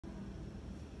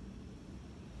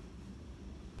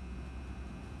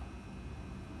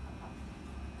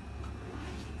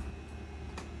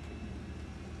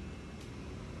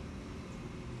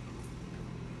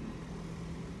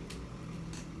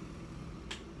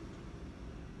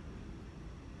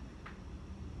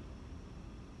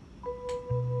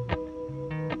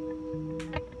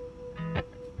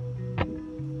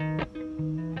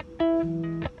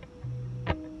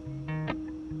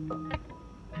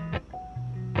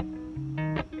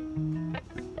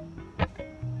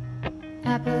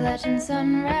Appalachian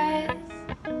sunrise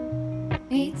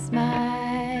meets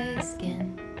my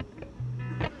skin.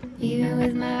 Even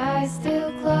with my eyes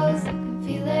still closed, I can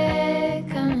feel it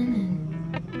coming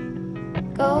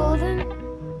in. Golden,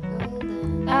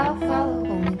 golden, I'll follow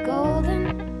only golden,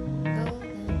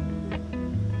 golden,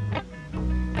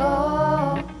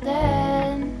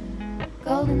 golden,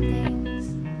 golden things.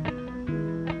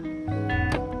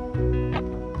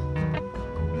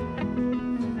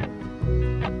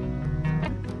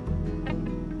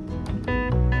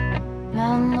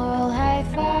 Mountain laurel high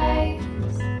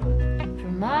fives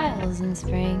for miles in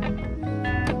spring.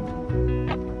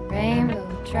 Rainbow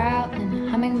trout and a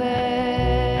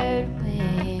hummingbird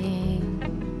wing.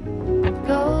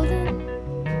 Golden,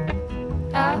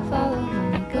 I'll follow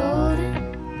only golden,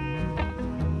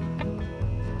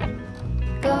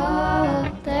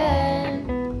 golden,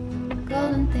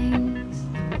 golden things.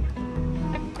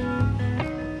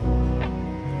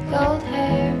 Gold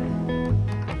hair,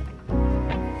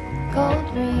 gold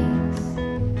rings,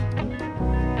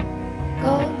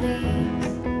 gold leaves,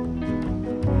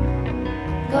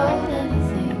 gold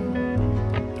anything,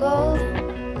 golden,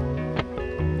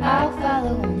 I'll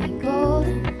follow only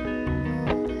golden,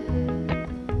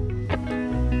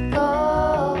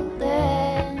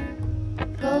 golden,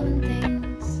 golden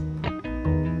things.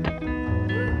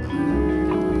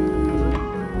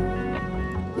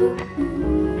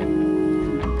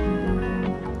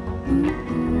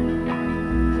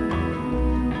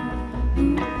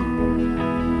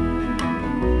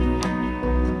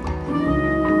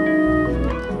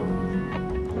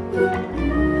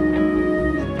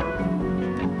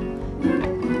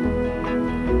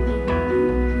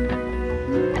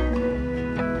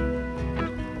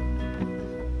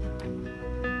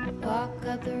 Walk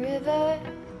up the river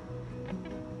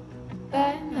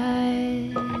by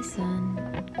my sun.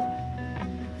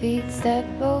 Feet step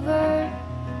over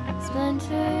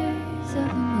splinters of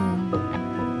the moon.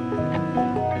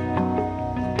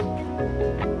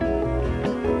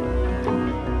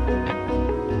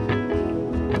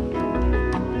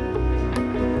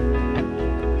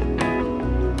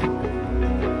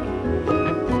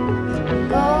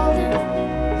 Golden,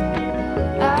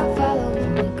 I'll follow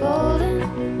only golden,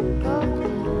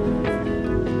 golden,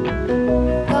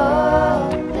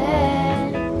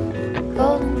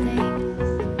 golden things.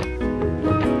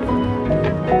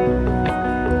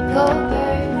 Gold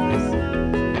birds,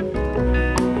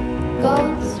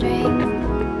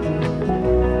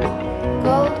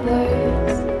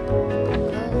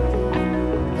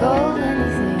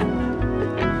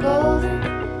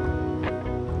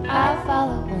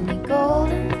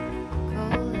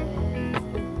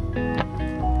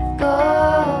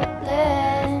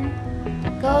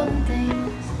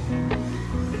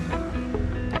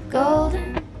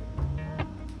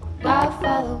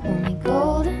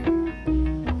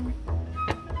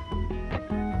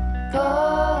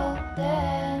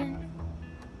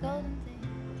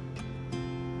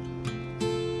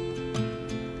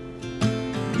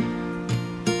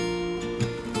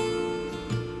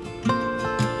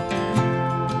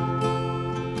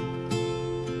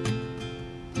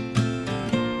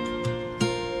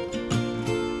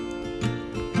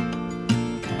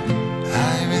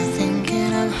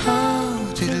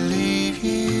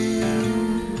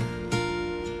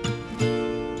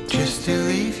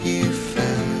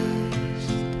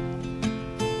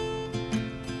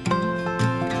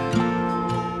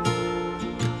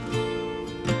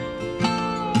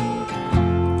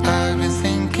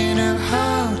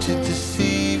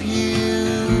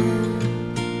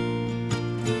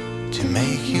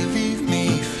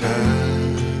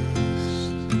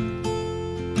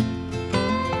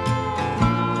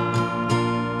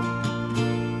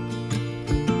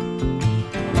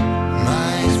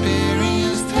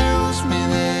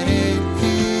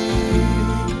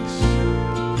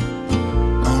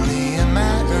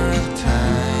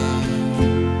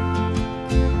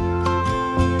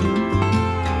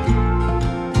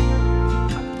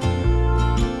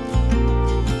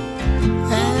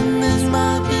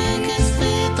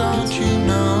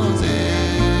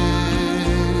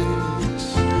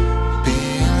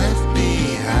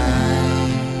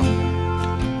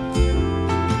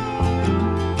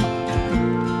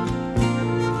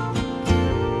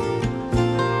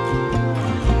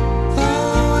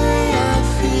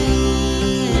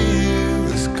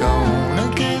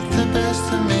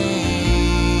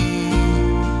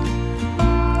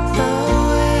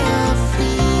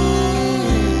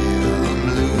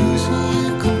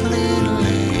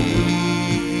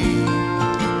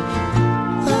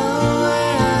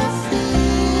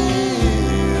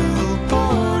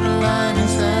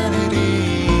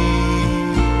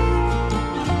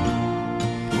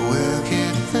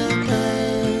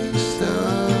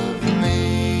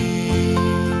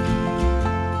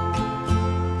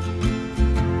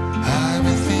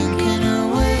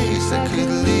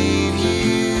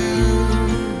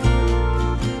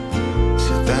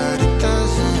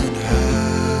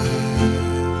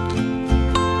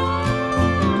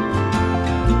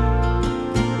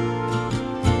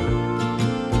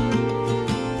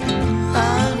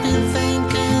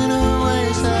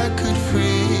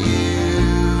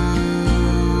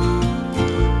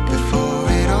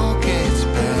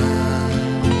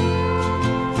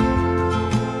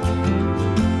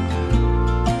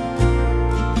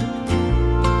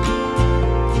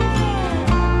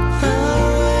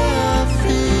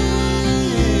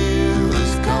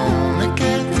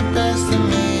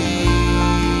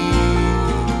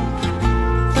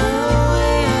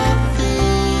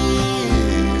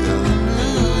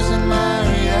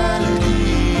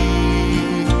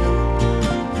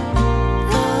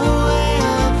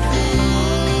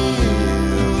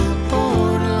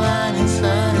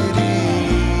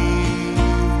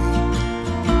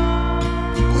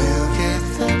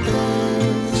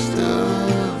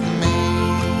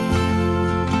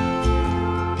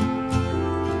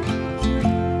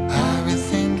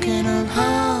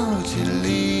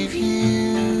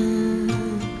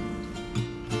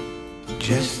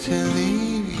 to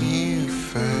leave here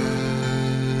first.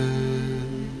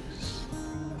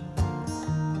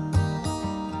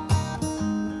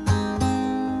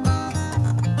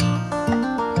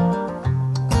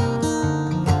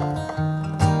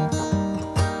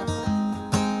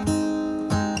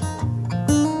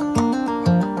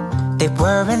 They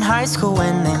were in high school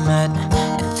when they met,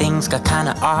 and things got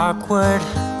kinda awkward.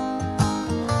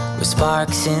 With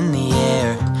sparks in the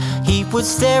air, he would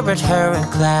stare at her in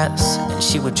class, and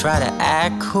she would try to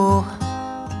act cool.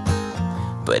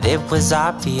 But it was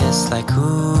obvious, like,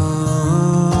 ooh,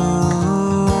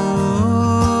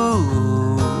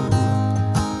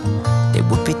 they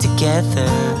would be together,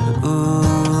 ooh.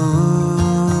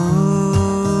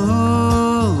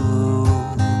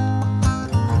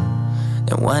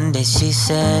 And one day she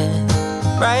said,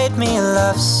 write me a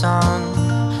love song,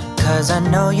 'cause I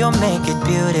know you'll make it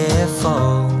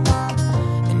beautiful.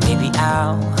 And maybe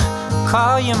I'll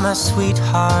call you my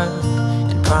sweetheart,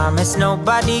 and promise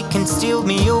nobody can steal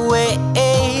me away.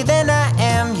 Then I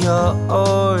am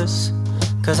yours,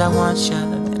 'cause I want you,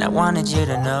 and I wanted you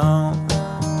to know.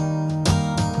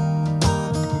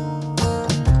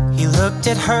 He looked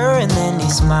at her and then he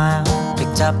smiled,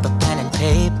 picked up a pen and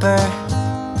paper,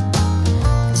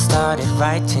 and started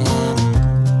writing.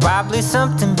 Probably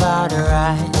something about her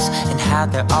eyes and how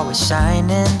they're always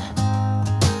shining,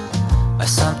 or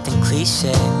something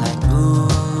cliche like ooh.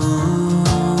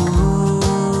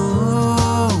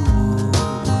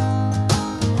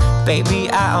 Baby,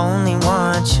 I only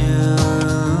want you.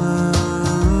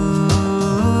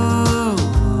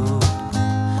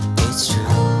 It's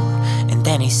true. And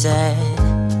then he said,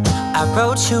 I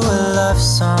wrote you a love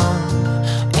song,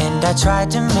 and I tried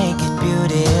to make it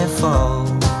beautiful.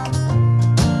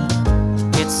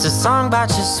 It's a song about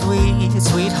your sweet,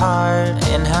 sweetheart,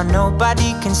 and how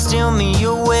nobody can steal me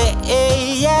away.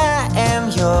 Yeah, I am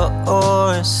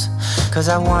yours, 'cause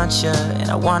I want you, and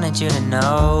I wanted you to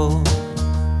know.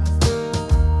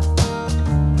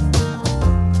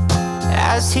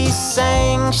 As he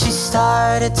sang, she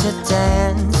started to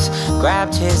dance,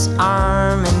 grabbed his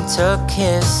arm and took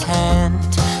his hand.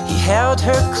 He held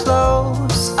her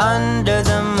close under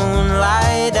the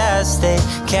moonlight as they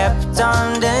kept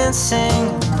on dancing.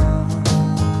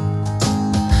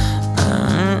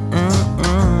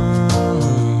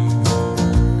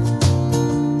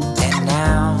 And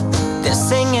now they're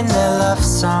singing their love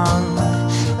song,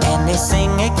 and they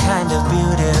sing it kind of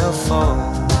beautiful,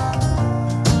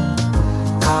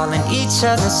 calling each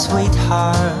other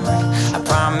sweetheart. I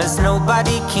promise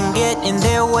nobody can get in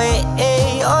their way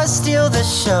or steal the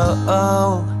show.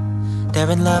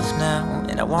 They're in love now,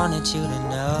 and I wanted you to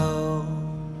know.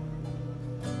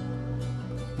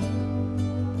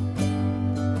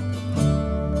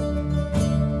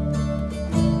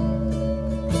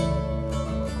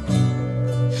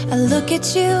 I look at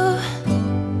you,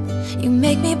 you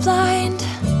make me blind.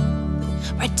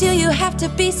 Why do you have to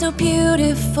be so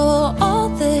beautiful all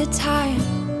the time?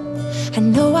 I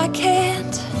know I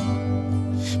can't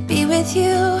be with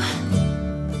you.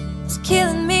 It's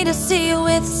killing me to see you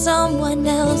with someone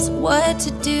else. What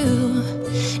to do?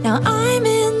 Now I'm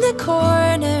in the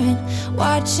corner and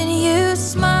watching you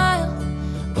smile,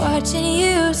 watching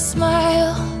you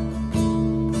smile.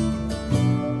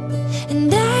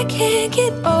 And I can't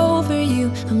get over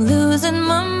you, I'm losing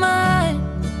my mind.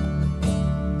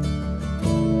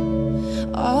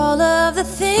 All of the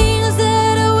things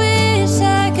that I wish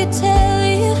I could tell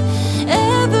you,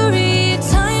 every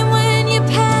time when you're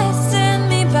passing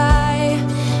me by,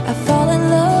 I fall in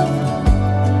love.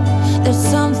 There's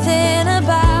something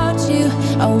about you,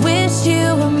 I wish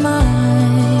you were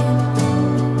mine.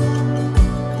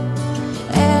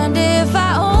 And if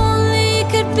I only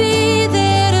could be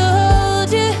there to hold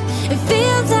you, it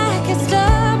feels like I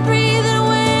stop breathing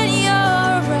when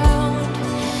you're around.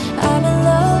 I'm in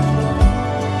love.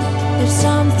 There's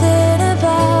something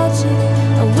about you,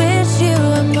 I wish you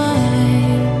were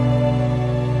mine.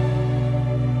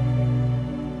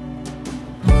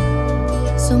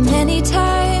 So many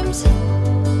times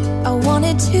I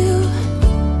wanted to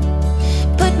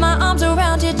put my arms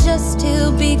around you just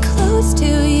to be close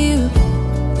to you.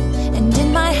 And in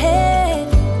my head,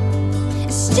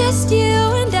 it's just you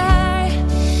and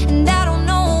I don't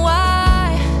know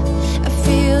why I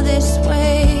feel this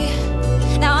way.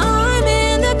 Now I'm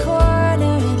in the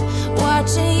corner and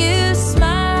watching you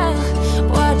smile,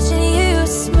 watching you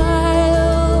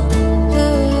smile.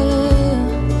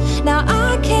 Now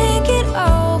I can't get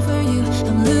over you,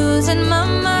 I'm losing my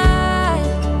mind.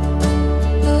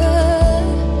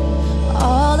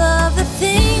 All of the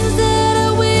things that I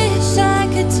wish I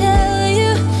could tell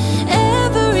you,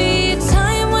 every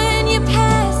time when you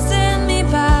pass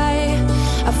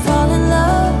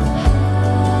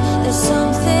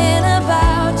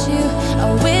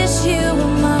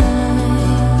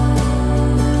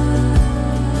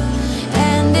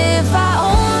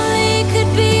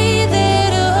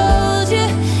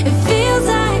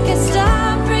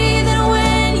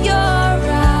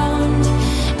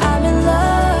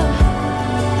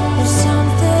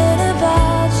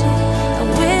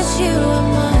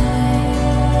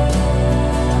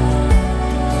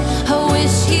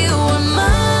wish you were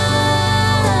mine.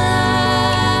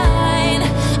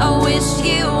 I wish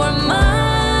you were mine.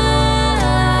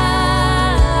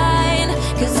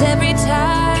 'Cause every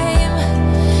time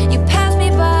you pass me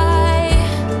by,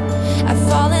 I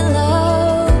fall in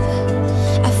love.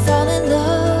 I fall in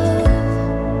love.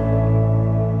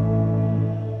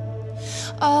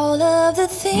 All of the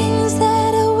things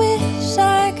that I wish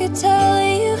I could tell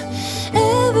you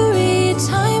every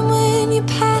time when you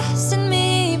passing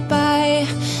me by,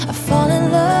 I fall in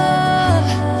love.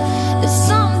 There's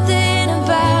something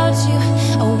about you,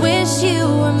 I wish you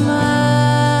were mine.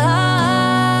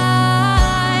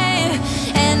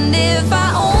 And if I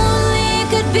only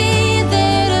could be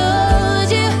there to hold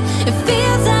you, it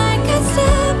feels like I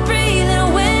stop breathing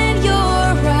when you're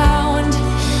around.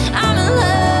 I'm in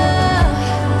love.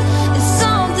 There's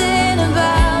something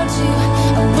about you,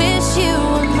 I wish you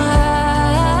were mine.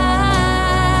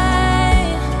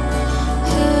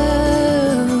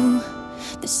 Oh,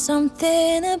 there's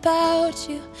something about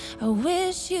you, I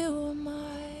wish you were mine.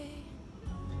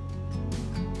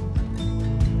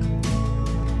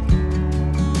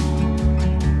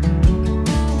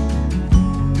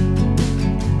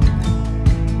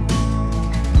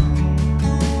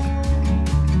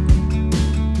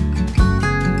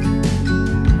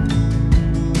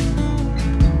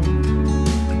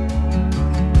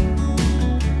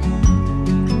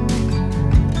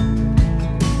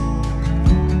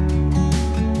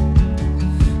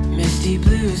 Misty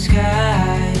blue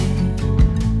sky,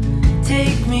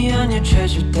 take me on your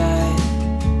treasure dive.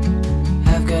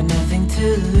 I've got nothing to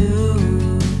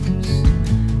lose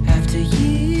after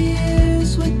years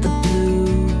with the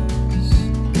blues.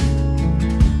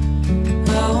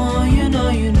 Oh, you know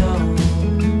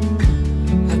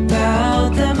about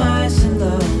them highs and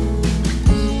lows.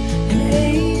 An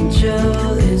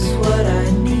angel is what I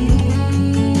need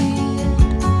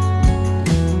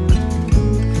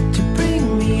to bring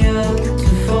me up to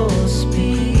full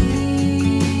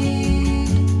speed.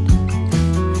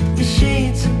 The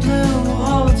shades of blue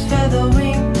holds feather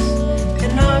wings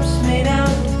and arms made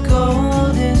out of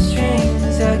golden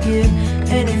strings. I'll give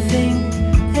anything,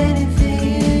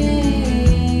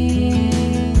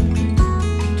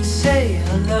 to say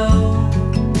hello.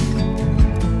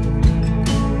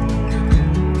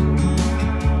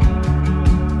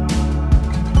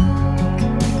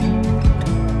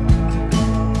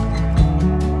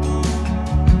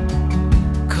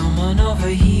 Come on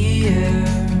over here,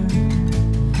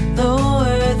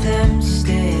 lower them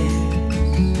stairs.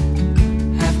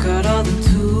 I've got all the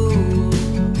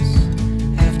tools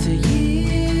after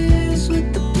years with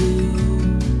the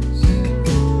blues.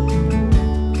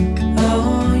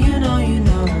 Oh, you know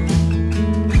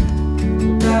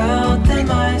about them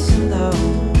highs and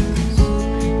lows.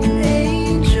 An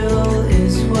angel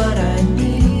is what I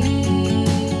need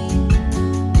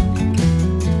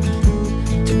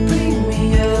to bring me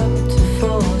up to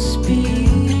full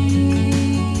speed.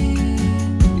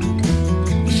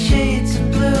 The shades of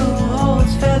blue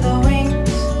holds feather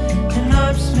wings and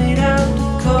arms made out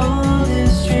of golden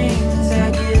strings. I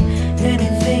give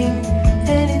anything,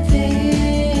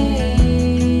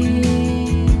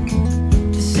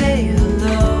 to say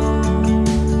hello.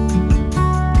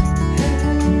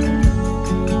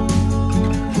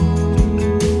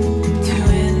 To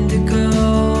indigo,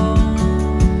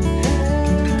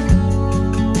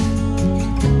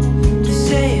 to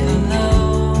say hello.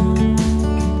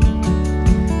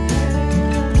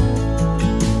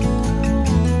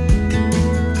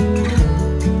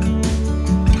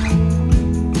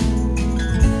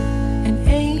 An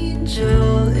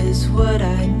angel is what I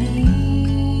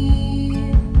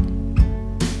need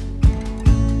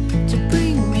to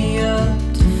bring me up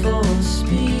to full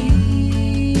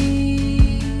speed.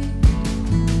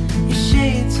 Your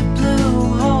shades of blue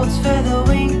holds feather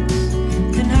wings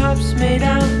and harps made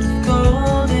out of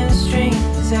golden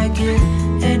strings. I give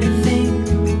anything,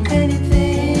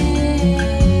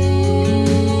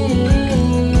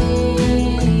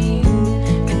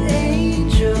 An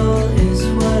angel is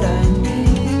what I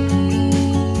need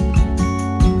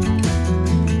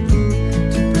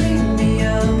to bring me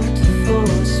up to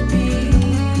full speed.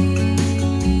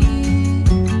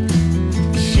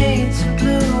 The shades of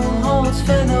blue holds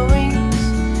feather wings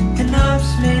and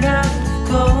arms made out of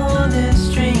golden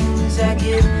strings. I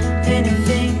give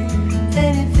anything,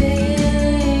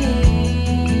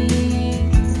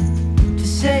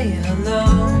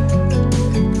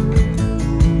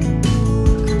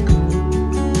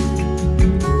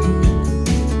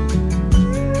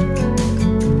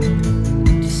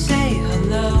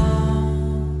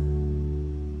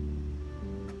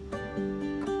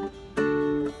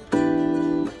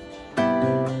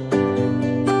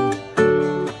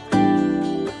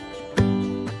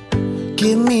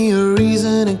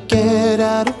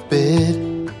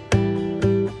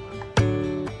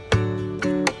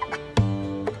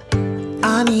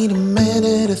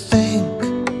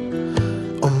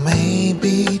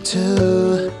 be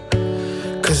too.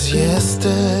 'Cause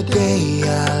yesterday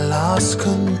I lost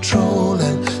control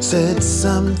and said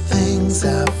some things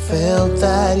I felt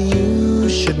that you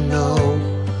should know.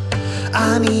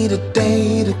 I need a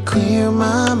day to clear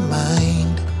my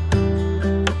mind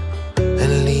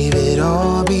and leave it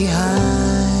all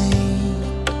behind.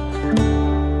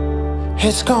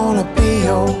 It's gonna be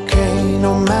okay,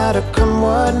 no matter come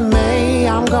what may.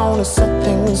 I'm gonna set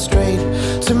things straight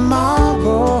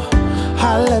tomorrow.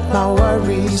 I let my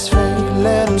worries fade,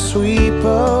 let them sweep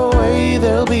away.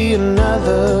 There'll be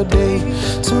another day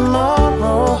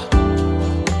tomorrow.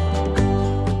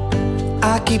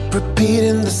 I keep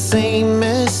repeating the same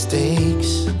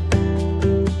mistakes.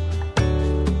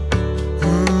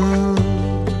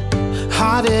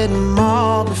 I did them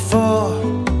all before,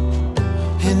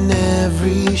 in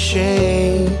every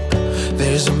shape.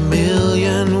 There's a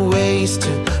million ways to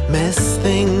mess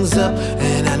things up,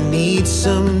 and I need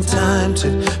some time to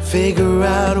figure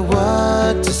out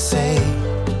what to say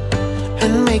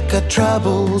and make our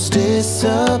troubles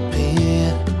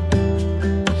disappear.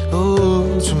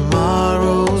 Oh,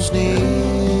 tomorrow's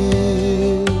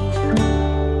near.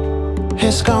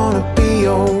 It's gonna be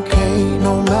okay,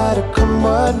 no matter come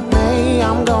what may.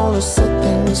 I'm gonna set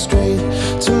things straight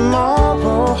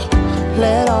tomorrow.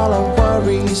 Let all our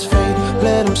worries fade,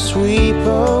 let them sweep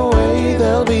away.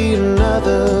 There'll be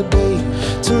another day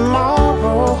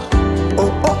tomorrow.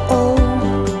 Oh, oh, oh.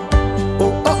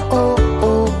 Oh, oh, oh,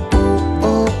 oh, oh,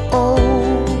 oh, oh.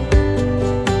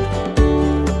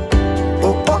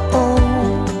 Oh, oh, oh.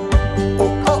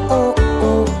 Oh, oh, oh,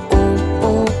 oh,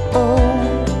 oh, oh.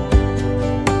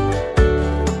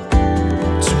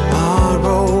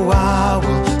 Tomorrow I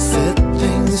will set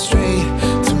things straight.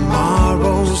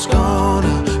 Tomorrow's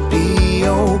gonna be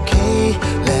okay.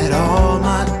 Let all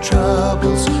my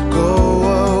troubles go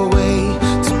away.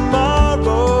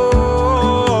 Tomorrow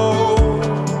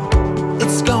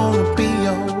it's gonna be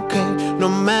okay, no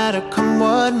matter come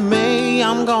what may.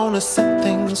 I'm gonna set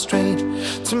things straight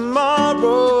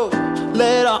tomorrow.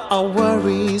 Let all our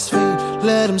worries fade,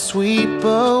 let them sweep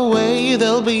away.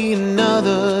 There'll be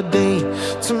another day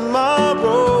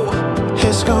tomorrow.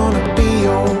 It's gonna be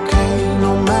okay,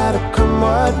 no matter come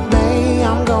what may.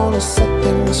 I'm gonna set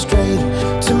things straight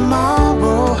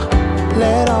tomorrow.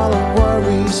 Let all our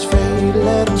worries fade,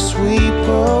 let them sweep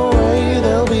away.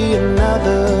 There'll be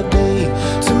another day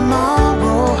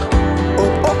tomorrow.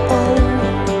 Oh, oh, oh.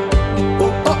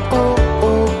 Oh, oh, oh,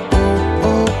 oh,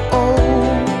 oh, oh, oh.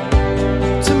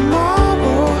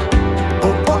 Tomorrow.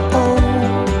 Oh, oh, oh.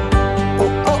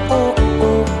 Oh, oh, oh,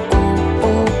 oh, oh,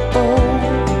 oh, oh.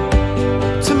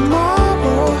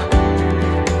 Tomorrow.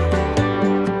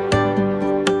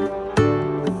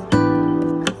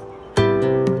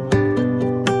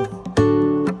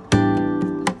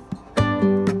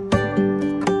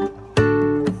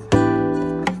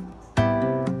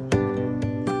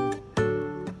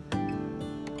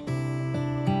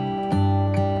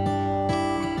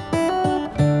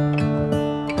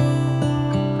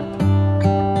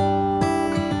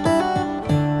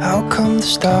 How come the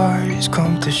stars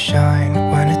come to shine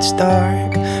when it's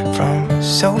dark from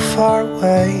so far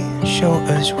away and show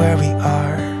us where we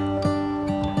are?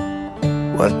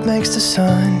 What makes the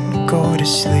sun go to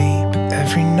sleep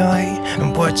every night,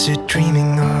 and what's it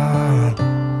dreaming of?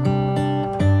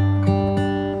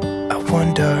 I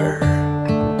wonder.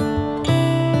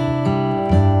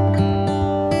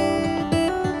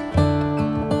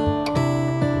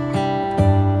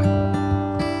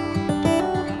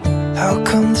 How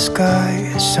come the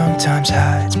sky sometimes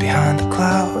hides behind the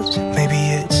clouds? Maybe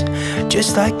it's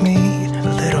just like me,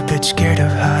 a little bit scared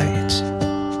of heights.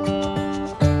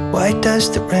 Why does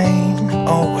the rain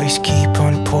always keep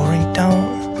on pouring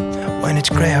down when it's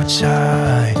gray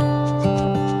outside?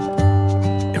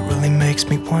 It really makes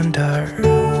me wonder.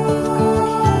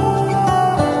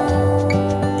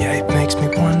 Yeah, it makes me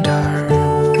wonder.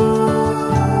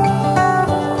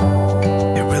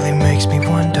 It really makes me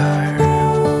wonder.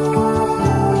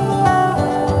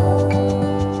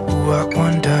 I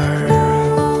wonder.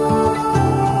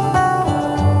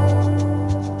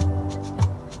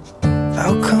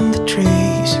 How come the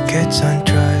trees get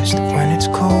undressed when it's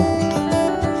cold?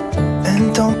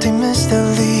 And don't they miss the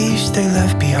leaves they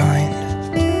left behind?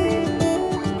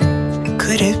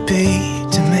 Could it be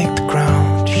to make the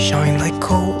ground shine like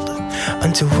gold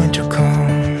until winter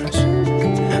comes?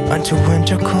 Until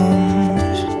winter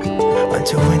comes.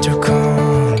 Until winter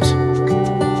comes.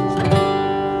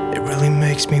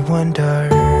 Makes me wonder.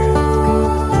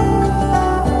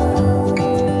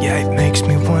 Yeah, it makes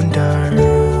me wonder.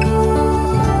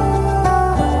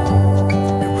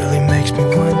 It really makes me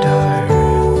wonder.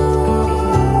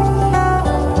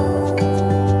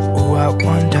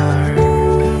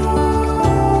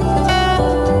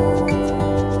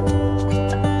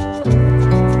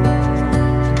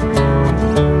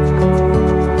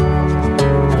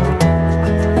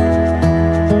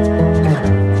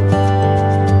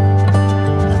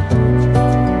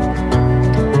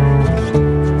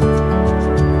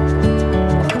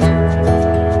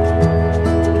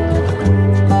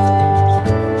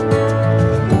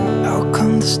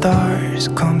 stars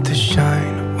come to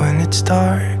shine when it's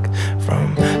dark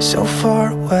from so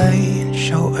far away and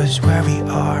show us where we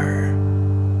are.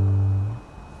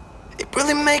 It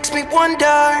really makes me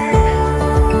wonder.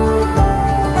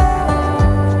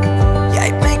 Yeah,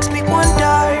 it makes me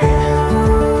wonder.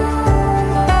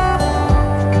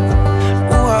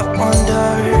 Ooh, I wonder.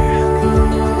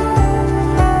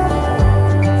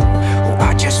 Ooh,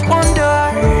 I just wonder.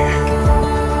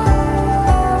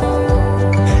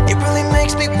 It really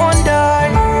makes me wonder.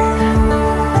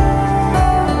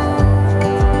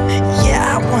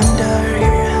 Yeah, I wonder.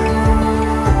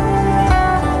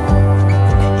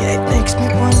 Yeah, it makes me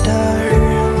wonder.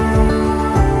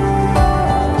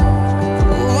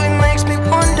 Ooh, it makes me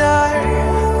wonder.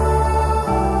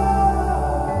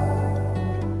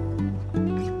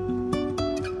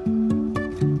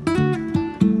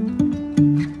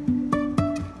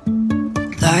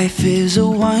 Life is a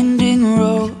winding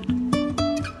road,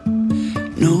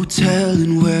 no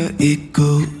telling where it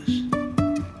goes.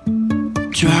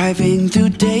 Driving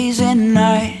through days and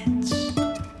nights,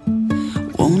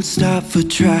 won't stop for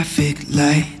traffic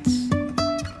lights.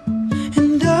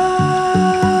 And I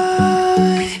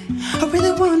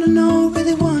really wanna know,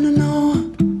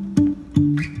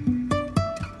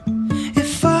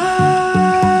 if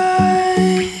I'll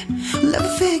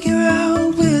ever figure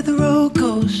out where the road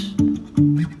goes.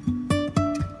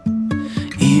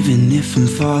 Even if I'm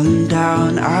falling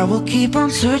down, I will keep on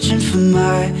searching for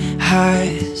my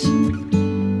highs.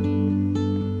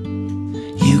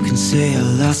 You can say I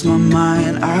lost my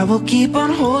mind, I will keep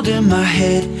on holding my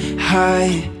head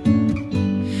high.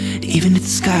 Even if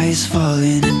the sky is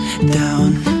falling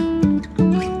down.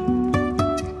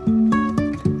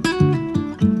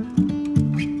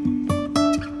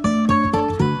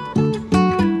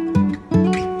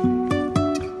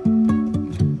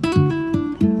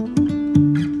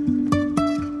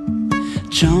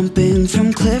 Jumping from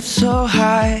cliffs so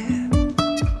high,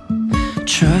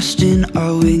 trusting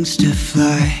our wings to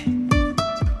fly.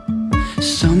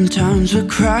 Sometimes we're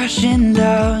crashing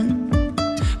down,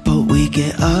 but we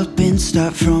get up and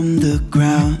start from the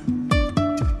ground.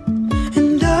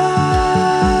 And I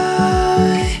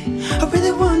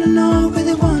really wanna know,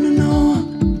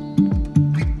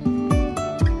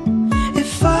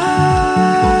 if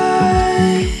I'll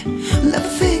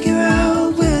ever figure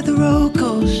out where the road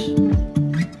goes.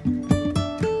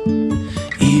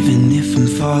 Even if I'm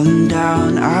falling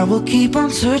down, I will keep on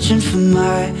searching for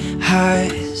my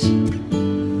highs.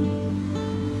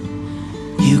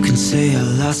 You can say I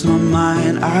lost my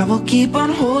mind, I will keep on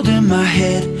holding my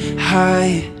head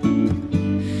high.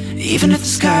 Even if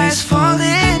the sky is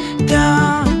falling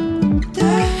down,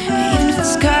 even if the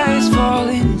sky is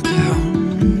falling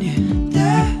down, yeah.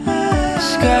 The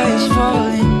sky is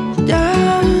falling down.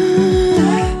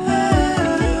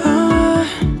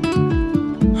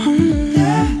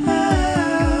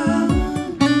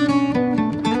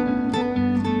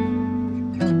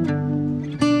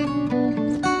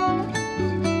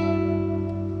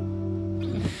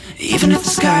 Even if the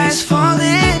sky is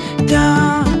falling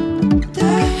down,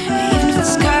 even if the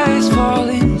sky is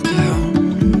falling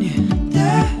down, yeah.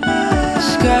 The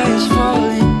sky is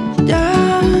falling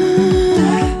down.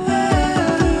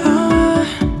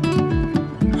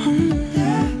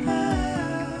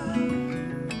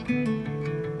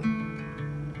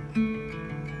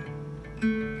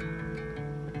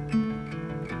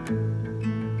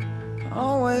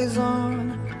 Always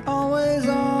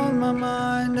on my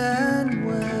mind and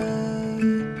way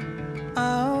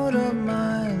out of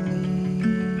my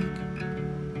league.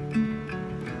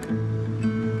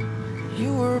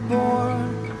 You were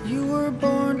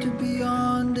born to be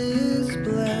on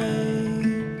display,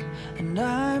 and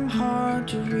I'm hard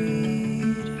to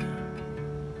read.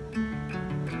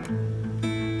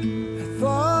 I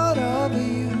thought of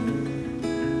you,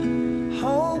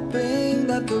 hoping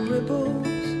that the ripples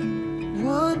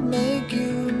would make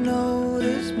you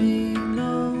notice me.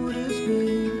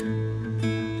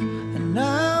 And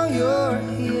now you're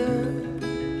here,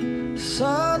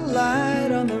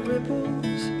 sunlight on the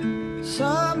ripples.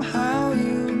 Somehow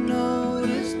you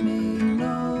noticed me.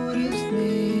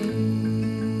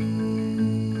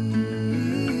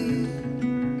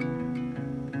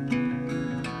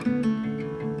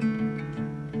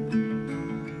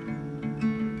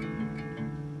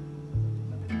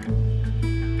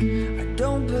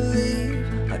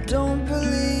 I don't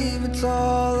believe it's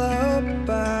all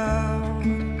about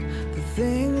the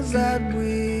things that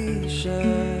we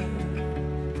share.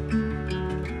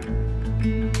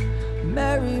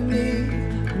 Marry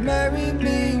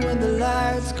me when the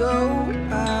lights go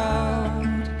out.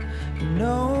 You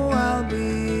know I'll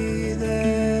be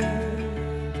there.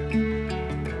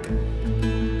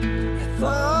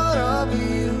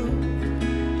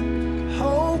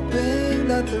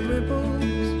 the ripples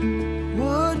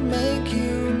would make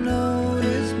you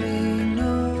notice me,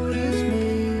 notice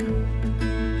me.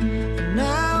 And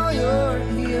now you're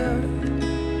here,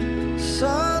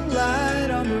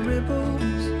 sunlight on the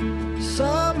ripples.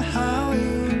 Somehow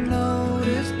you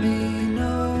notice me,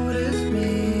 notice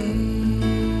me.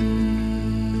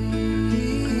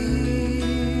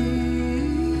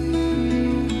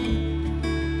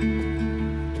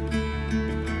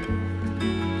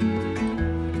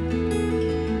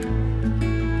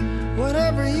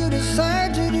 Whatever you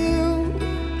decide to do,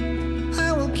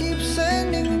 I will keep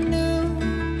sending new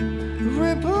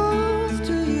ripples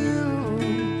to you.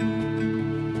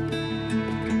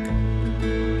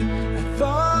 I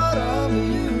thought of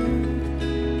you,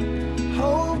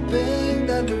 hoping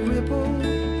that the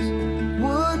ripples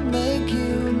would make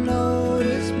you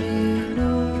notice me,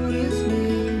 notice me.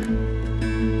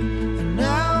 And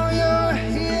now you're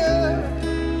here,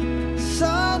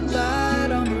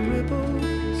 sunlight on the ripples.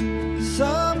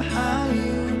 Somehow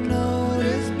you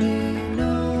notice me,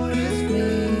 notice me.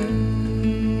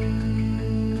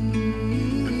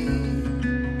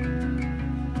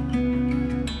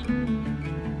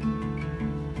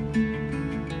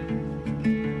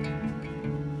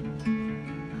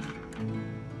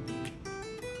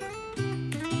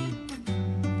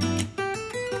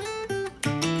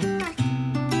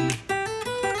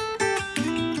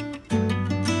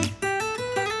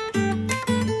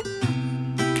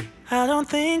 I don't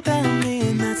think that I'm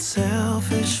being that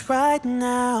selfish right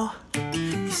now.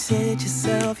 You said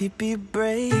yourself you'd be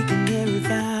breaking every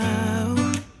vow.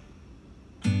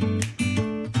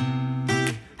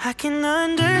 I can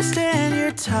understand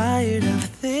you're tired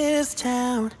of this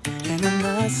town, and I'm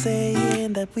not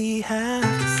saying that we have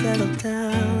to settle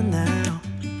down now.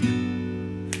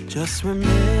 Just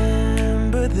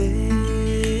remember this: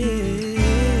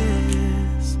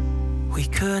 we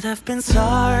could have been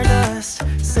stardust,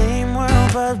 same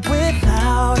world but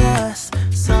without us.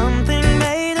 Something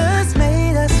made us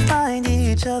find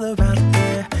each other out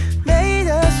there. Made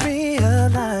us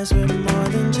realize we're more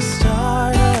than just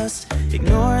stardust.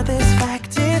 Ignore this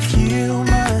fact if you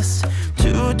must,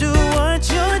 to do what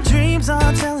your dreams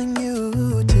are telling you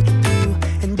to do.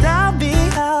 And I'll be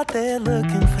out there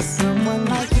looking for someone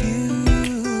like you.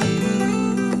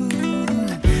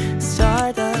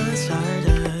 Stardust,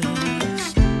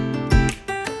 stardust.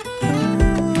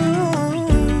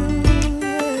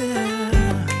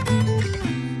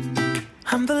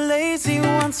 I'm the lazy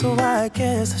one, so I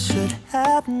guess I should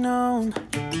have known.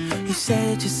 You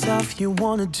said yourself you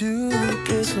wanna do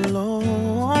this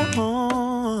alone.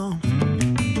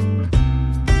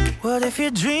 What if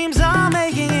your dreams are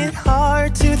making it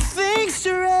hard to think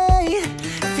straight?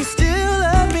 If you still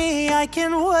love me, I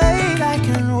can wait, I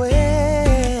can wait.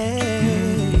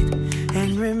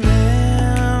 And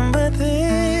remember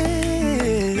this: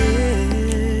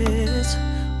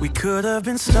 we could have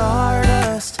been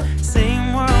stardust,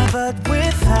 same world but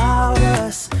without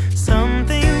us.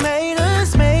 Something made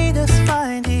us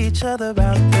find each other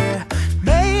out there.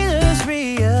 Made us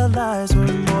realize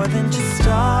we're more than just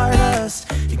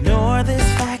stardust. Ignore this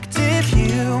fact if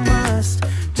you must,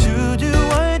 to do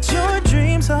what your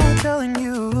dreams are telling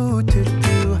you to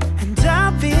do. And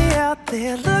I'll be out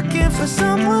there looking for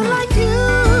someone like you.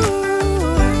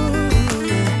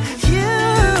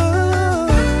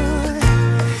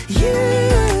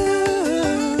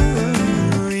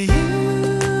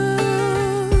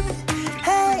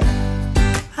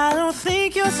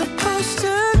 Supposed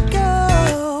to go,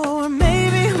 or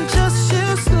maybe I'm just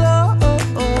too slow.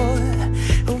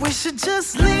 We should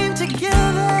just leave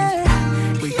together.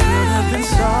 We could have been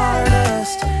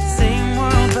stardust, same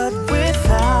world but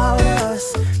without us.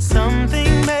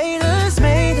 Something made us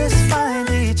find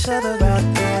each other out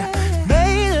there.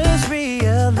 Made us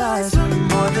realize we're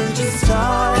more than just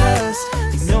stardust.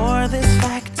 Ignore this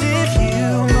fact if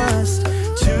you must,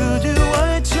 to do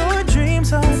what your dreams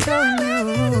are telling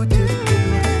you to do.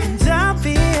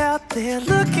 They're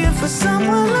looking for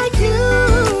someone like you.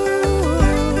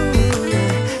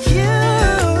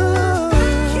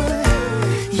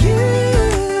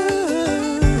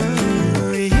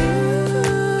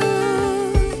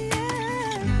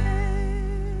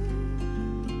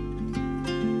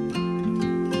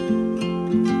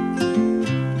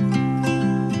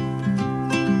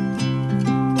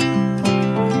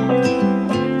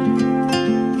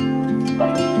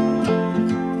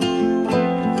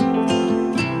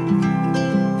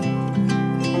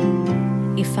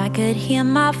 Could hear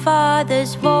my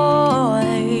father's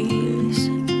voice,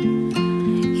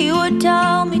 he would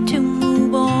tell me to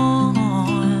move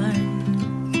on.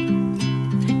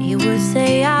 He would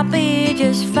say I'll be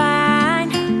just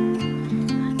fine,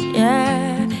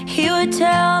 yeah.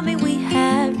 tell me we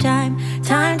have time,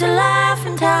 time to laugh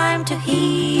and time to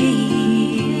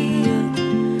heal.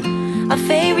 Our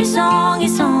favorite song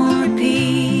is on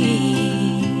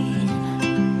repeat,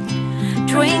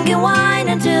 drinking wine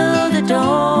until the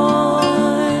dawn,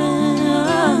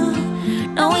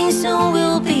 knowing soon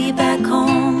we'll be back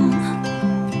home.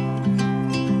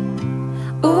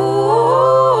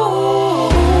 Ooh,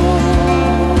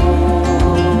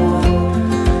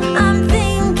 I'm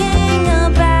thinking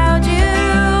about you.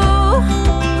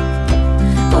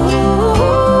 Ooh,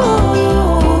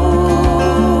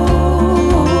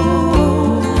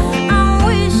 I'm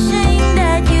wishing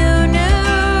that you knew.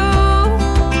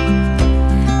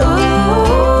 Ooh,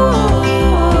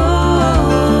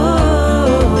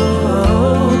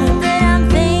 that I'm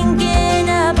thinking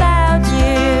about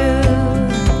you.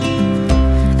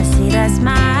 I see that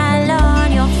smile on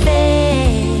your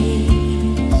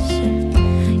face.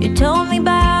 You told me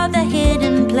about the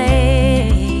hidden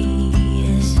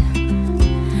place,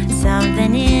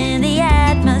 something in the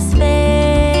atmosphere.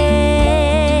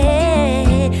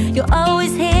 You're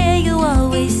always here, you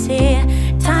always here.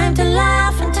 Time to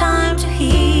laugh and time to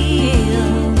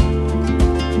heal.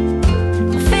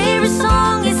 My favorite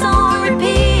song is on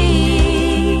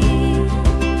repeat,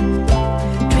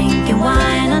 drinking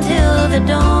wine until the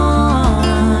dawn,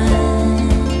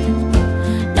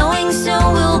 knowing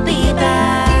soon we'll be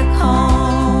back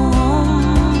home.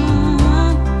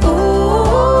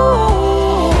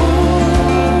 Ooh,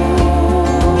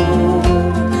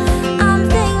 I'm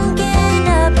thinking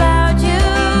about you.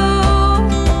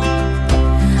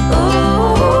 Ooh,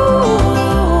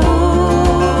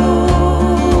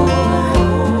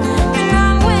 and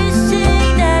I'm wishing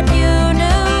that you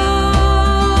knew.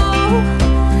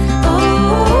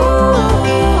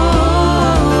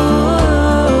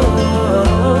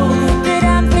 That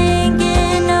I'm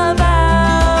thinking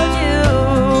about you.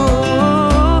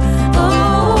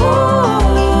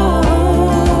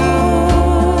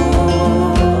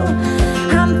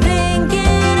 I'm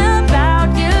thinking about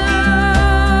you.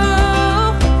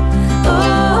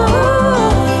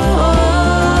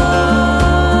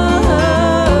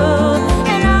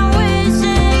 And I'm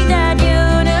wishing that you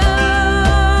knew.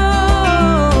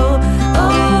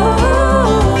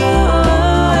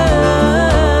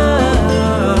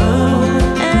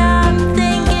 And I'm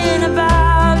thinking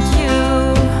about you.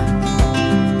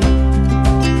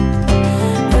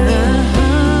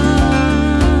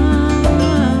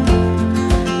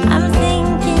 I'm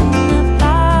thinking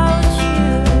about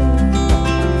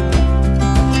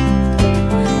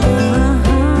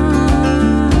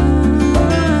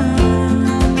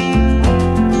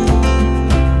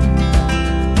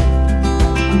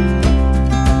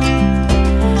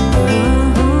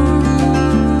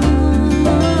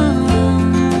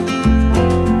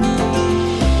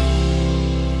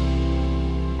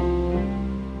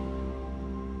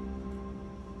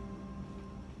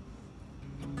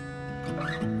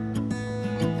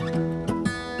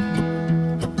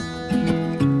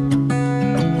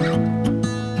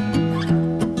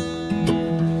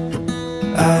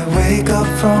I wake up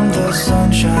from the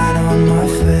sunshine on my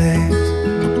face,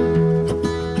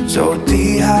 so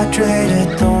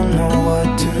dehydrated, don't know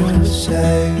what to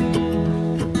say.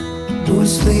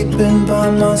 Who's sleeping by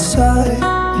my side?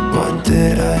 What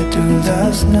did I do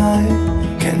last night?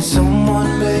 Can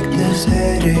someone make this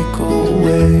headache go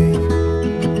away?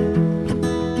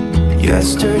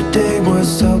 Yesterday was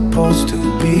supposed to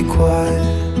be quiet,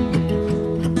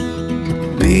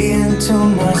 being to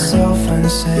myself and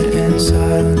sit in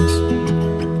silence,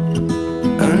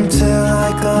 until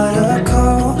I got a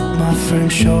call. My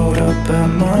friend showed up at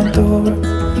my door.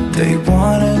 They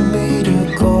wanted me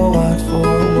to go out for a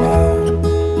while.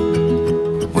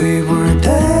 We were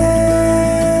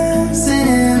dancing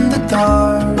in the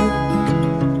dark,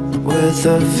 with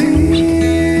a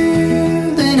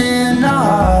feeling in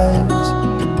our eyes.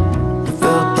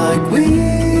 Felt like we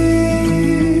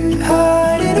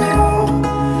had it all.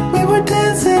 We were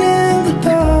dancing in the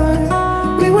dark.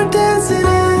 We were dancing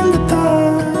in the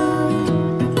dark.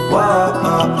 Wow,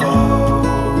 oh, oh,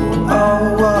 oh,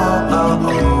 wow, oh, oh,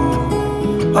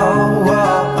 oh,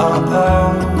 wow, oh,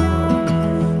 oh,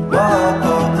 wow,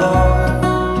 oh,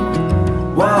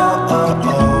 oh, wow, oh,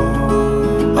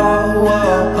 oh, oh,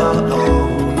 wow, oh,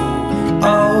 oh,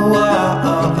 oh, wow,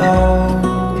 oh,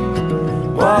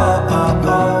 oh, wow, oh,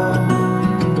 oh.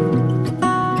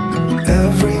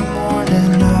 Every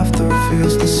morning after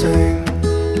feels the same.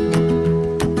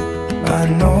 I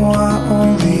know I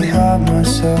only have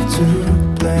myself to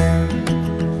blame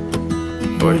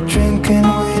for drinking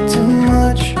way too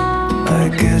much. I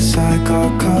guess I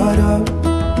got caught up.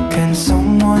 Can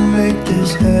someone make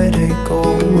this headache go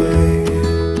away?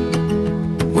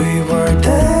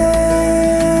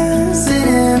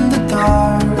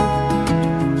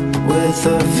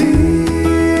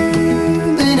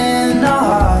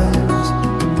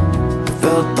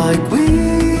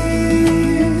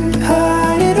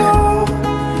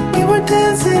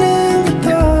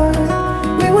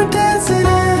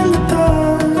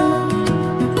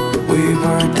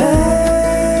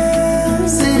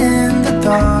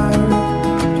 dark,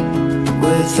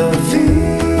 with a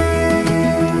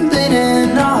feeling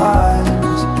in our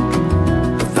hearts.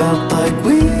 It felt like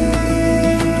we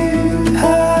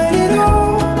had it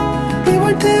all. We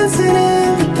were dancing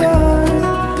in the dark.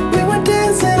 We were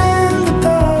dancing in the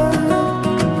dark.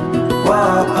 Whoa,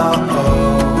 oh, oh,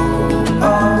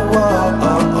 oh, whoa,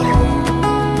 oh, oh,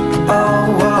 oh,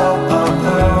 whoa, oh, oh, whoa, oh,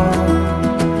 oh.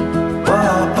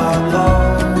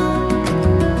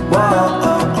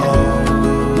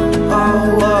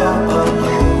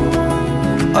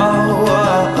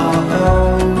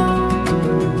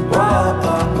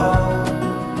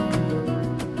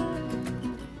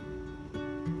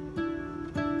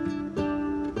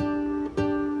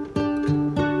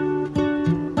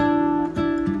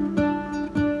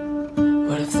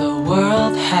 What if the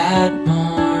world had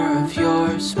more of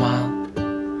your smile?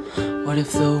 What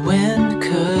if the wind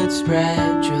could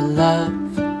spread your love?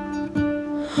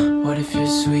 What if your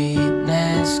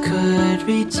sweetness could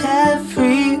reach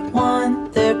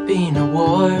everyone? There'd be no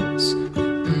wars.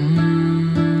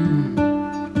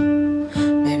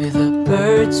 Maybe the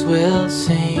birds will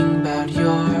sing about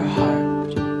your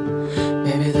heart.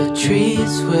 Maybe the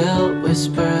trees will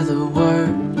whisper the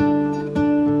word.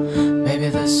 Maybe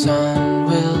the sun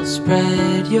will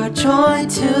spread your joy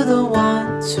to the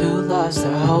ones who lost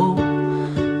their hope.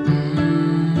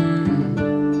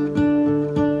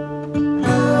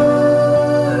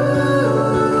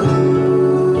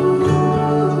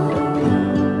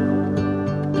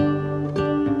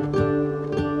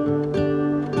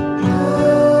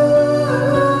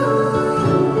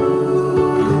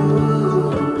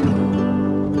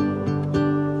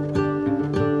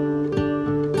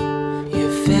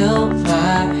 Fill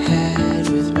my head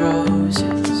with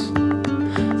roses.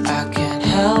 I can't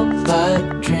help but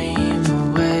dream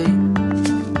away.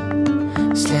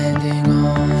 Standing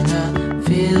on a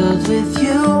field with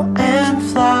you and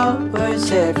flowers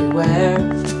everywhere.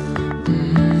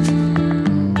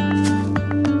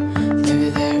 Maybe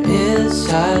there is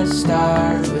a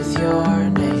star with your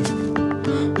name.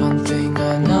 One thing I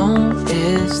know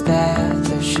is that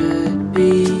there should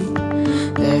be.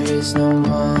 There is no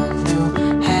one who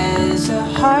has a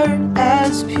heart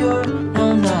as pure,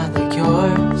 no, not like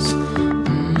yours.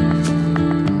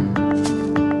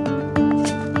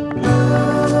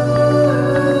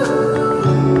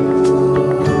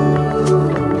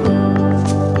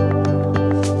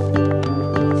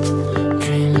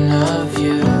 Dreaming of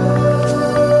you.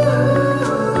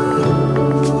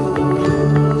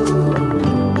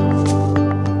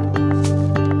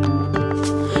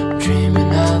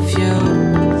 Dreaming of you.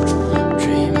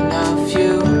 Dreaming of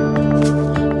you.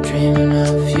 Dreaming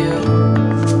of you.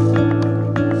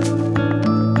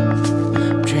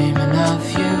 Dreaming of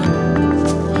you.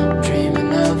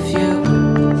 Dreaming of you.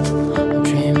 I'm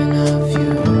dreaming of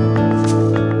you.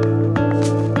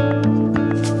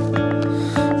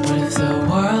 What if the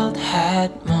world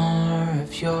had more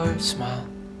of your smile?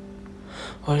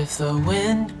 What if the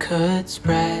wind could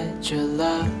spread your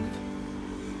love?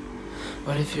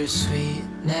 What if your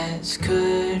sweetness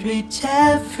could reach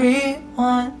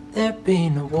everyone? There'd be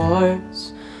no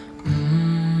wars.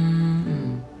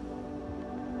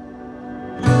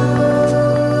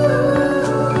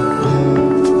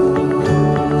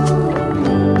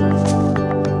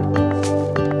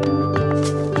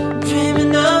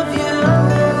 Dreaming of you.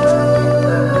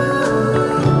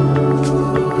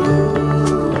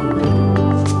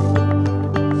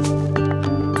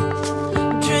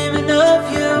 Dreaming of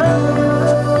you.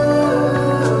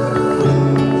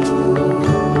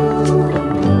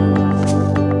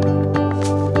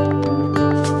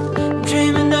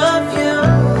 Dreaming of you.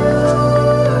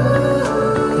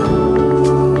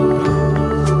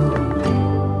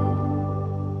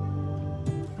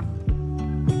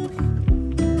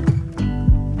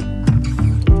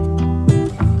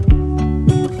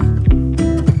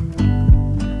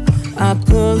 I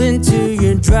pull into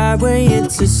your driveway,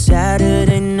 it's a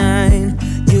Saturday night.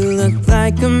 You look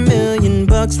like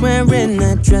 $1,000,000 wearing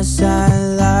that dress I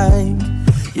like.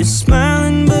 You're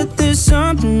smiling, but there's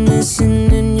something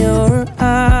missing in your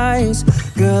eyes.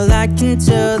 Girl, I can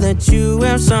tell that you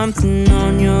have something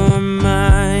on your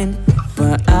mind.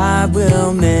 But I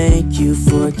will make you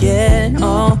forget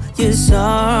all your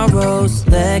sorrows.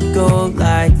 Let go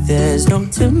like there's no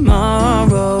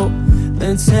tomorrow.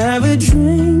 Let's have a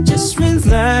drink, just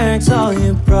relax, all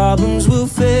your problems will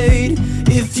fade.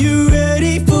 If you're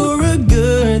ready for a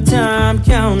good time,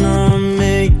 count on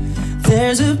me.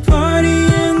 There's a party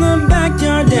in the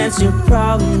backyard, dance your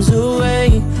problems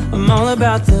away. I'm all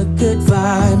about the good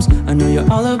vibes, I know you're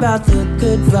all about the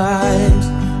good vibes.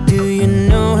 Do you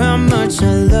know how much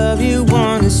I love you,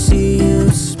 wanna see you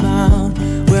smile?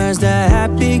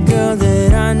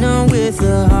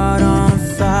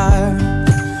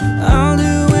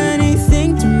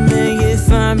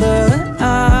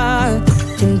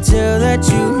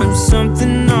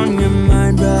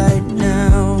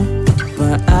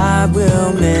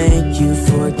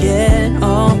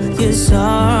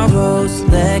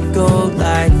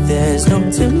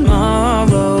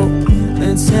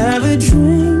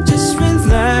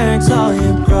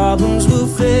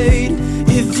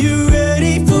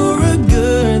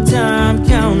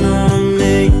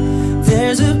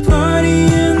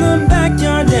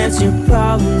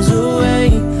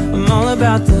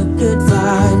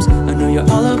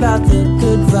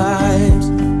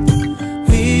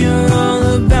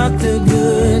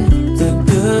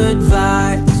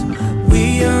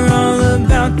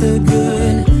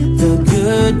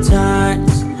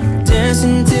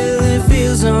 dancing till it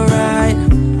feels alright.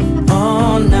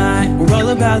 All night, we're all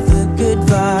about the good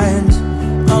vibes,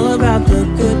 all about the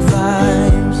good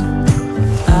vibes.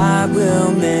 I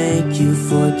will make you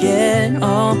forget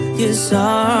all your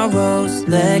sorrows.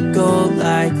 Let go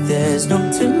like there's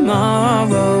no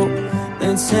tomorrow.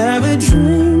 Let's have a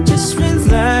drink, just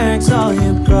relax, all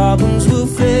your problems will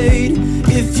fade.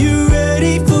 If you're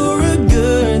ready for a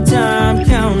good time,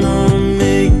 count on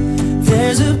me.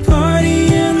 There's a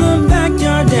party in the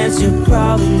backyard, dance your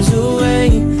problems away.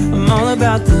 I'm all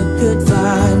about the good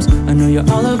vibes, I know you're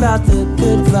all about the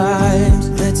good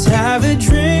vibes. Let's have a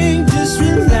drink, just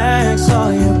relax,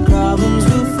 all your problems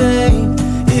will fade.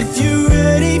 If you're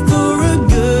ready for a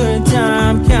good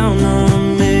time, count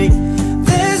on me.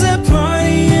 There's a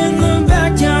party in the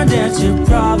backyard, dance your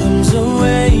problems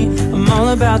away. I'm all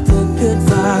about the good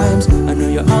vibes, I know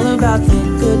you're all about the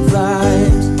good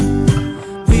vibes.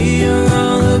 We are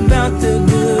all about the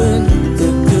good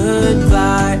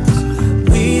vibes.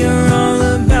 We are all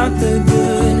about the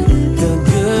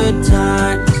good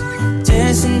times.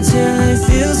 Dancing till it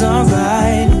feels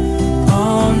alright.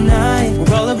 All night,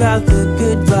 we're all about the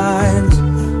good vibes,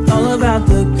 all about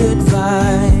the good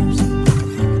vibes.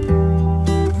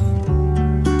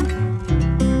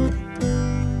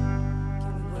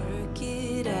 Work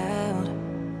it out,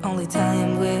 only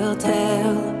time will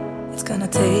tell. It's gonna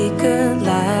take a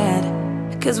lot,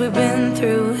 'cause we've been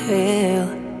through hell.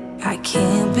 I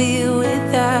can't be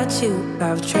without you,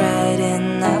 I've tried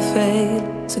and I failed.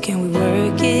 So can we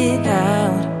work it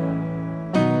out?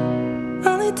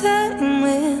 Only time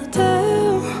will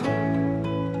tell.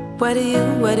 Why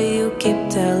do you keep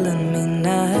telling me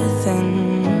nothing?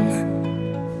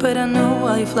 But I know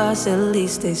all your flaws, at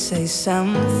least they say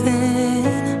something.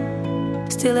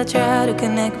 Still I try to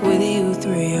connect with you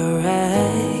through your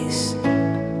eyes.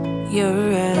 Your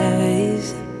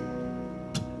eyes.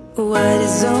 What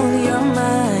is on your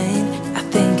mind? I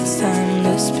think it's time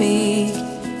to speak.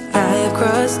 I have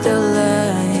crossed the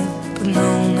line, but no,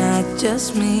 not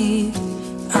just me.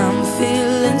 I'm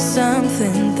feeling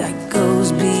something that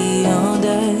goes beyond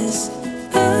us.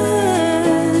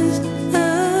 Us.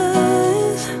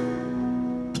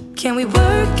 Can we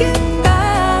work it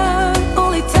out?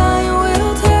 Only time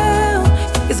will tell.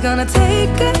 It's gonna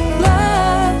take a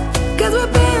lot, 'cause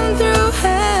we've been through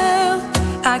hell.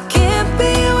 I can't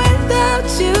be without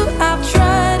you, I've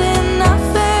tried and I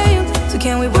failed. So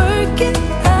can we work it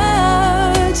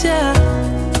out, yeah?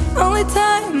 Only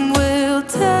time will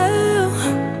tell.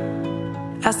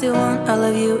 I still want all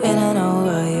of you and I know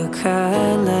all your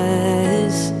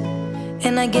colors.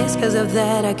 And I guess 'cause of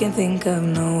that I can think of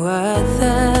no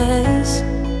others.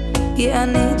 Yeah, I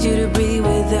need you to breathe,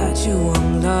 without you I'm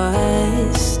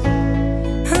lost.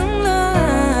 I'm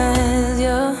lost,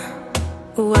 yeah.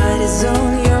 What is on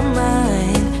your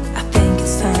mind? I think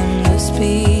it's time to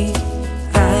speak.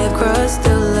 I have crossed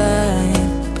the line,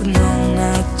 but no,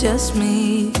 not just me.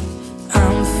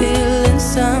 I'm feeling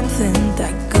something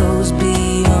that goes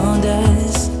beyond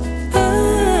us.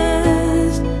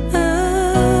 Us,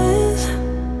 us.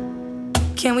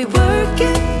 Can we work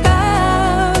it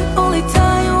out? Only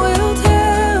time will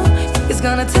tell. It's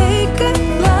gonna take a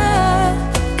lot,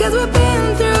 'cause we've been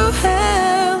through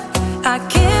hell. I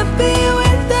can't be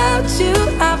without you,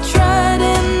 I've tried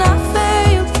and I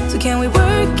failed. So can we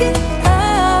work it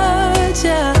out,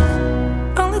 yeah?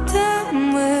 Only time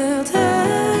will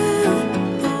tell.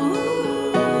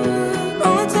 Ooh.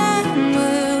 Only time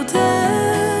will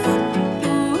tell.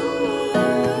 Ooh.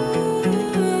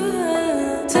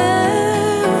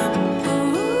 Tell.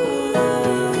 Ooh.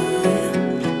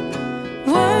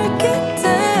 Work it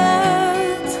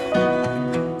out.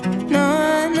 No,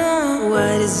 I know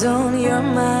what is on your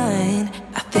mind.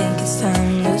 I think it's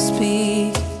time to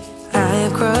speak. I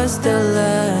have crossed the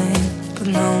line, but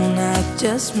no, not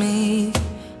just me.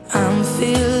 I'm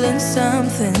feeling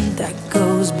something that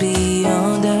goes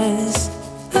beyond us.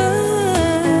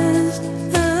 Us,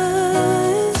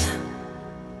 us.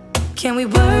 Can we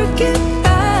work it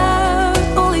out?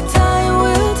 Only time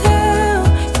will tell.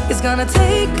 It's gonna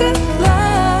take a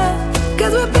lot,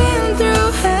 'cause we've been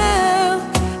through hell.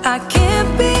 I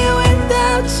can't be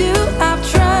without you, I've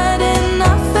tried and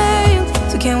I failed.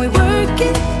 So can we work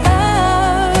it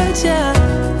out, yeah?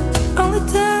 Only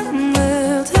time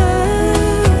will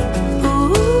tell.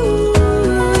 Ooh.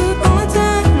 Only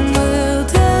time will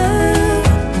tell.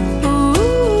 Ooh.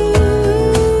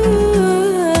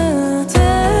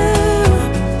 Tell.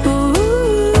 Ooh.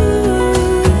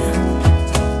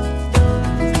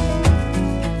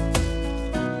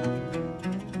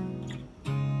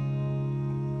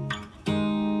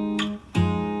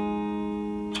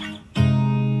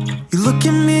 look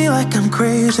at me like I'm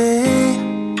crazy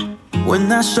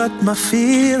when I shut my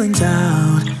feelings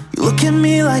out. You look at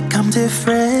me like I'm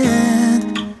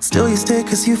different, still you stay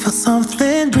cause you feel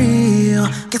something real.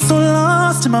 Get so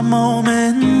lost in my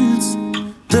moments,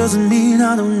 doesn't mean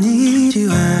I don't need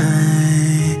you.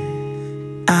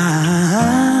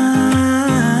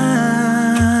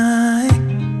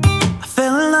 I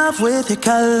fell in love with your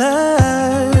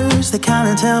colors, they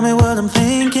kinda tell me what I'm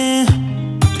thinking.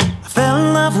 I fell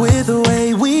in love with the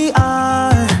way we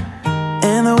are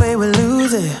and the way we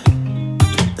lose it.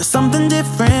 There's something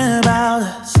different about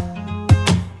us,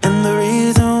 and the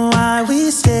reason why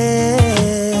we stay.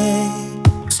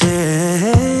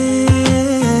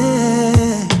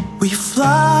 We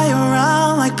fly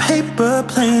around like paper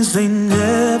planes, they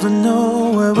never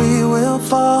know where we will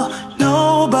fall.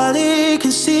 Nobody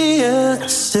can see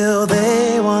us, still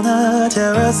they wanna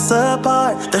tear us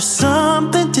apart. There's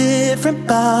something different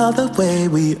about the way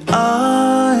we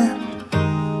are.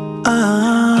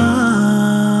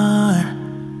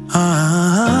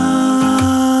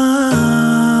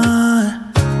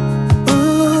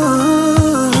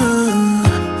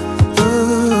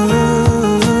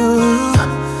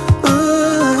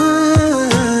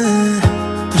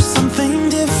 There's something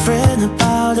different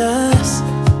about us.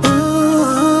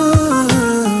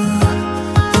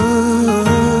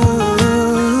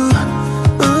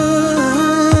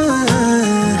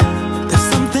 There's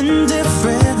something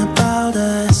different about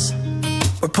us.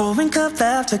 We're pouring cup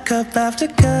after cup after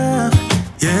cup.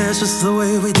 Yeah, it's just the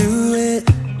way we do it.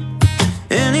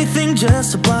 Anything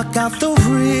just to block out the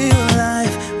real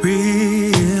life,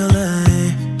 real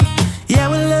life. Yeah,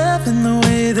 we're loving the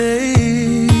way they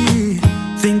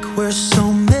think we're so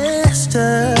messed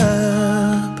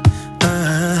up.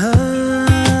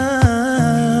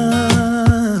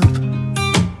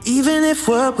 Even if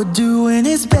what we're doing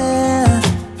is bad,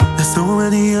 there's so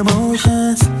many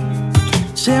emotions,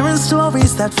 sharing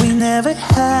stories that we never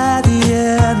had.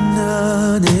 Yeah,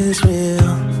 none is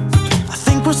real. I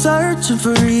think we're searching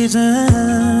for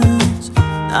reasons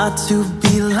not to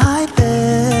be like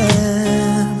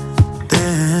them.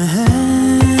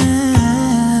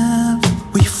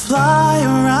 We fly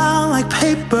around like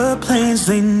paper planes,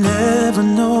 they never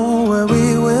know where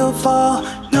we will fall.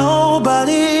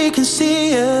 Nobody can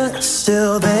see us,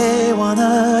 still they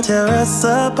wanna tear us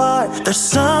apart. There's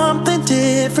something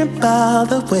different about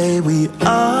the way we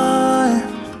are.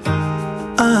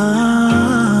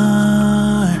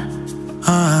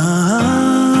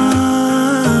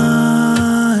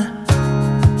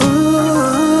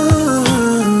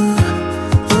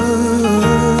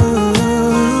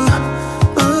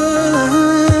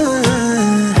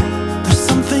 There's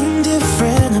something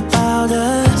different about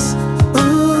us.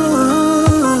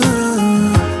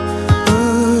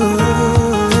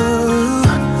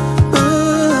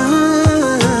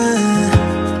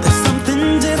 There's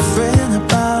something different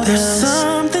about us. There's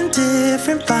something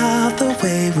different about the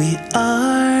way we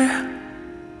are.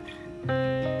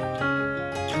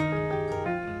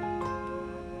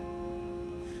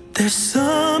 There's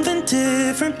something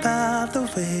different about the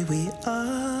way we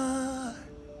are.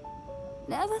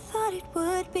 Never thought it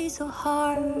would be so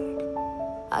hard.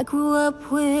 I grew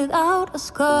up without a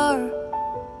scar,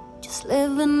 just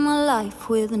living my life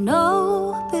with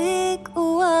no big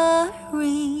worries.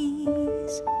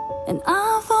 And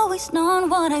I've always known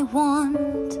what I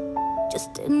want,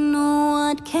 just didn't know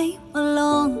what came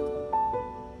along.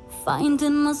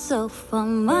 Finding myself a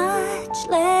much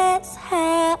less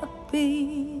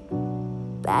happy.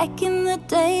 Back in the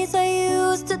days I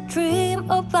used to dream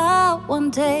about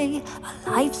one day a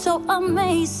life so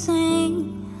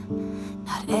amazing,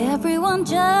 not everyone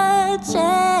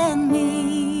judging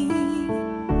me.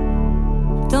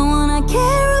 Don't wanna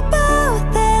care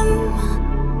about them,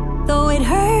 though it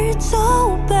hurts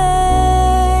so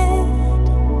bad.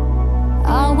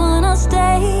 I wanna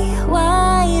stay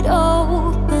wide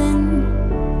open,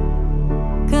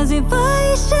 cause if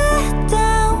I shut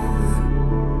down,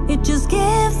 it just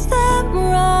gives them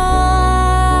right.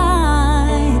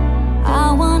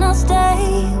 I wanna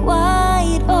stay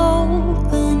wide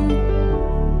open.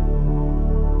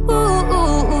 Ooh,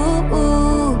 ooh, ooh,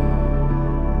 ooh.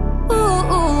 Ooh,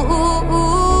 ooh, ooh,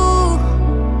 ooh.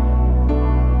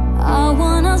 I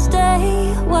wanna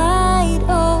stay wide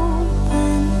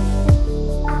open.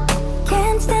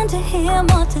 Can't stand to hear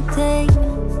more today.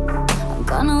 I'm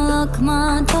gonna lock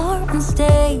my door and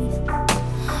stay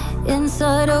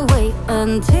inside or wait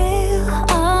until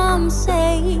I'm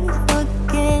safe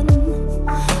again.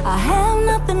 I have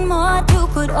nothing more to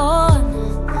put on,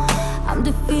 I'm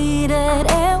defeated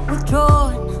and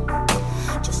withdrawn,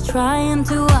 just trying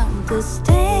to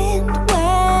understand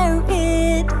where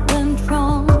it went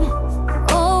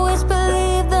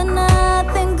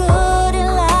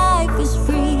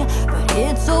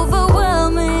it's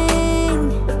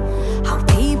overwhelming how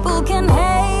people can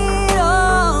hate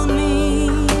on me.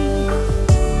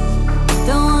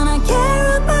 Don't wanna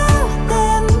care about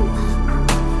them,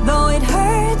 though it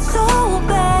hurts so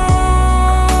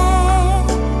bad.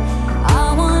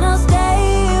 I wanna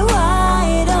stay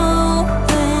wide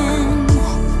open,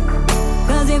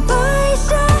 'cause if I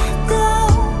shut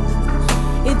down,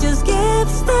 it just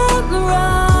gives them right.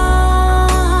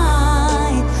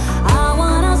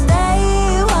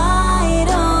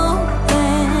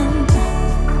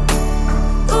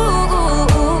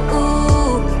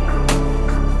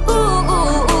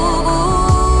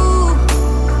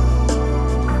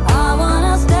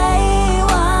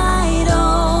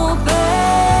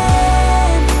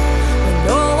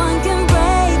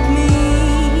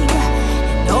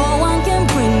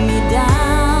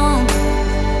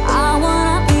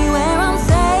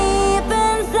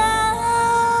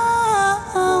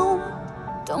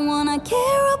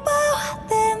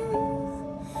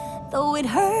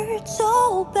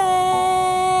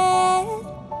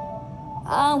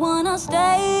 I wanna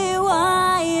stay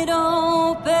wide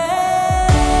open.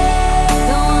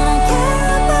 Don't wanna care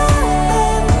about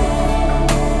them,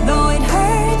 though it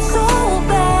hurts so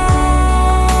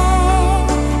bad.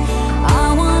 I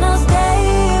wanna stay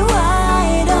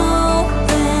wide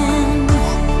open,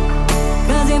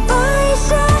 'cause if I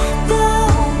shut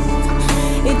down,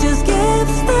 it just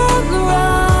gives them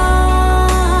right.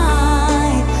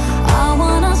 I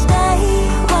wanna stay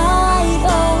wide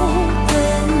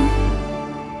open.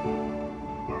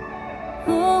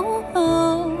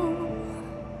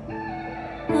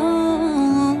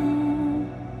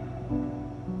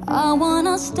 I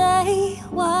wanna stay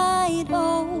wide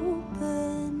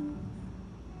open.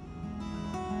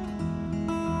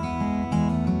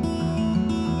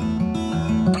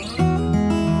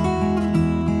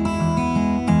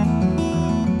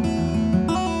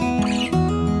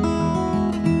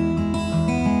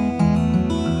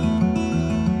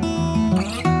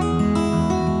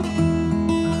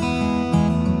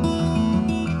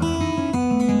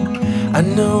 I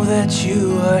know that you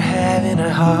are having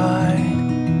a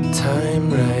hard time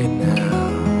right now.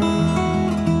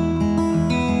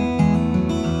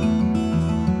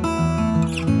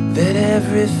 That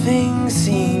everything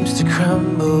seems to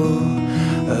crumble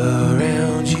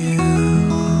around you.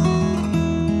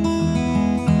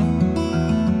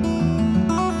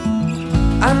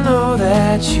 I know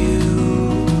that you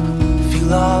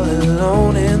feel all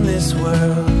alone in this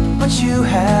world, but you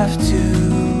have to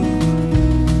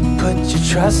put your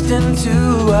trust into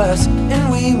us, and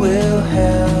we will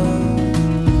help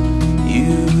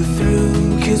you through,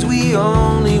 'cause we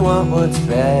only want what's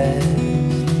best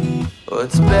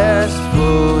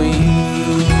for you.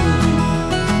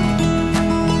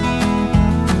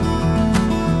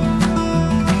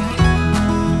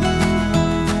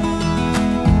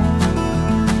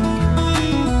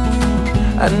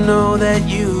 I know that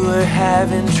you are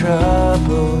having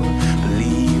trouble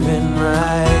believing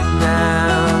right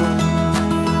now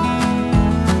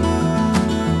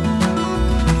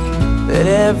that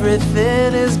everything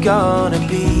is gonna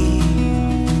be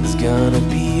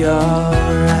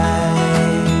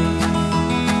alright.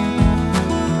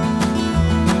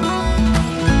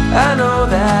 I know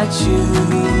that you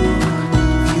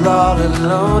feel all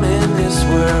alone in this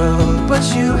world, but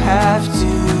you have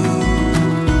to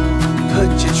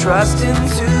put your trust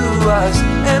into us,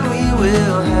 and we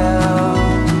will help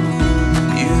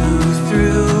you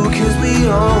through, 'cause we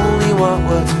only want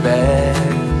what's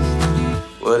best,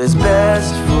 what is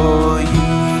best for you.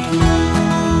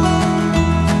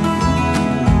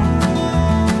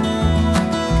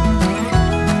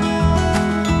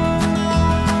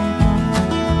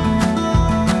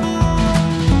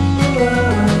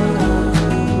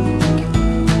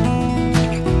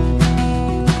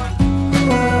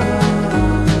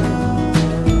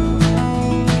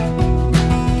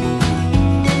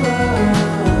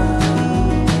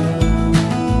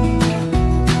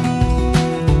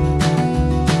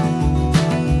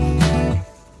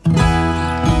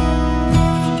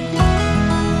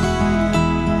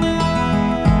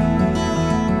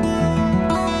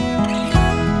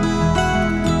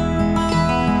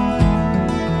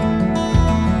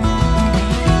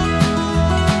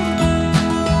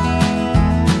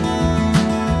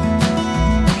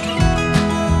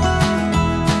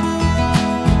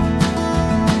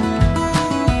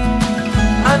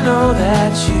 I know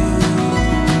that you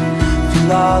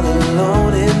feel all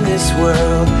alone in this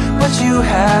world, but you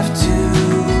have to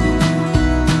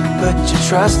put your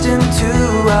trust into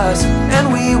us, and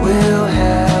we will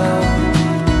help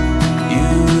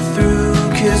you through,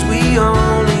 'cause we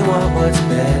only want what's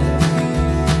best,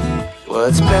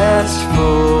 what's best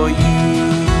for you.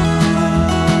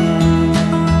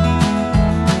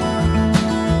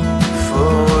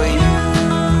 For you,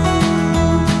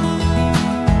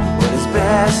 what is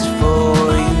best for you.